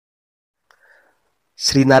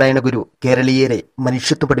ശ്രീനാരായണ ഗുരു കേരളീയരെ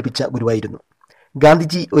മനുഷ്യത്വം പഠിപ്പിച്ച ഗുരുവായിരുന്നു.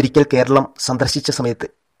 ഗാന്ധിജി ഒരിക്കൽ കേരളം സന്ദർശിച്ച സമയത്ത്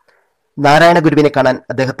നാരായണ ഗുരുവിനെ കാണാൻ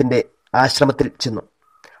അദ്ദേഹത്തിന്റെ ആശ്രമത്തിൽ ചെന്നു.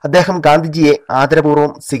 അദ്ദേഹം ഗാന്ധിജിയെ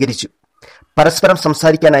ആദരപൂർവ്വം സ്വീകരിച്ചു. പരസ്പരം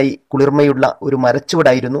സംസാരിക്കാനായി കുളിർമയുള്ള ഒരു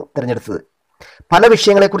മരച്ചുവടായിരുന്നു തിരഞ്ഞെടുത്തത്. പല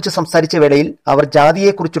വിഷയങ്ങളെക്കുറിച്ച് സംസാരിച്ച വേളയിൽ അവർ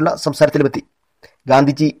ജാതിയെക്കുറിച്ചുള്ള സംസാരത്തിലുമെത്തി.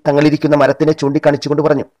 ഗാന്ധിജി തങ്ങളിരിക്കുന്ന മരത്തിനെ ചൂണ്ടിക്കാണിച്ചുകൊണ്ട്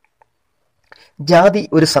പറഞ്ഞു, ജാതി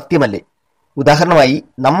ഒരു സത്യമല്ലേ? ഉദാഹരണമായി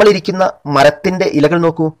നമ്മളിരിക്കുന്ന മരത്തിന്റെ ഇലകൾ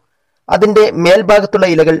നോക്കൂ. അതിന്റെ മേൽഭാഗത്തുള്ള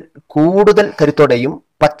ഇലകൾ കൂടുതൽ കരുത്തോടെയും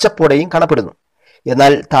പച്ചപ്പോടെയും കാണപ്പെടുന്നു.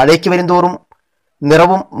 എന്നാൽ താഴേക്ക് വരുംതോറും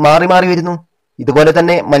നിറവും മാറി മാറി വരുന്നു. ഇതുപോലെ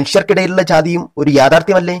തന്നെ മനുഷ്യർക്കിടയിലുള്ള ജാതിയും ഒരു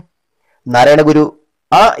യാഥാർത്ഥ്യമല്ലേ? നാരായണ ഗുരു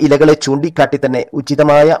ആ ഇലകളെ ചൂണ്ടിക്കാട്ടി തന്നെ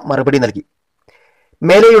ഉചിതമായ മറുപടി നൽകി.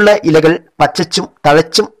 മേലെയുള്ള ഇലകൾ പച്ചച്ചും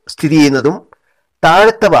തഴച്ചും സ്ഥിതി ചെയ്യുന്നതും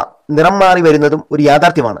താഴത്തവ നിറം മാറി വരുന്നതും ഒരു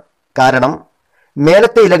യാഥാർത്ഥ്യമാണ്. കാരണം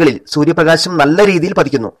മേലത്തെ ഇലകളിൽ സൂര്യപ്രകാശം നല്ല രീതിയിൽ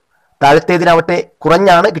പതിക്കുന്നു, താഴത്തേതിനാവട്ടെ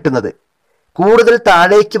കുറഞ്ഞാണ് കിട്ടുന്നത്. കൂടുതൽ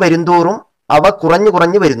താഴേക്ക് വരുംതോറും അവ കുറഞ്ഞു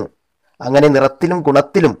കുറഞ്ഞു വരുന്നു. അങ്ങനെ നിറത്തിലും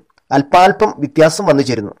ഗുണത്തിലും അല്പാൽപം വ്യത്യാസം വന്നു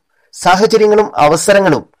ചേരുന്നു. സാഹചര്യങ്ങളും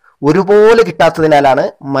അവസരങ്ങളും ഒരുപോലെ കിട്ടാത്തതിനാലാണ്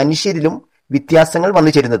മനുഷ്യരിലും വ്യത്യാസങ്ങൾ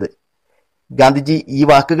വന്നു ചേരുന്നത്. ഗാന്ധിജി ഈ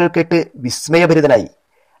വാക്കുകൾ കേട്ട് വിസ്മയഭരിതനായി.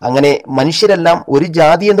 അങ്ങനെ മനുഷ്യരെല്ലാം ഒരു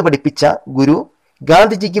ജാതി എന്ന് പഠിപ്പിച്ച ഗുരു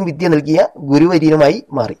ഗാന്ധിജിക്കും വിദ്യ നൽകിയ ഗുരുവര്യനുമായി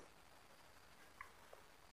മാറി.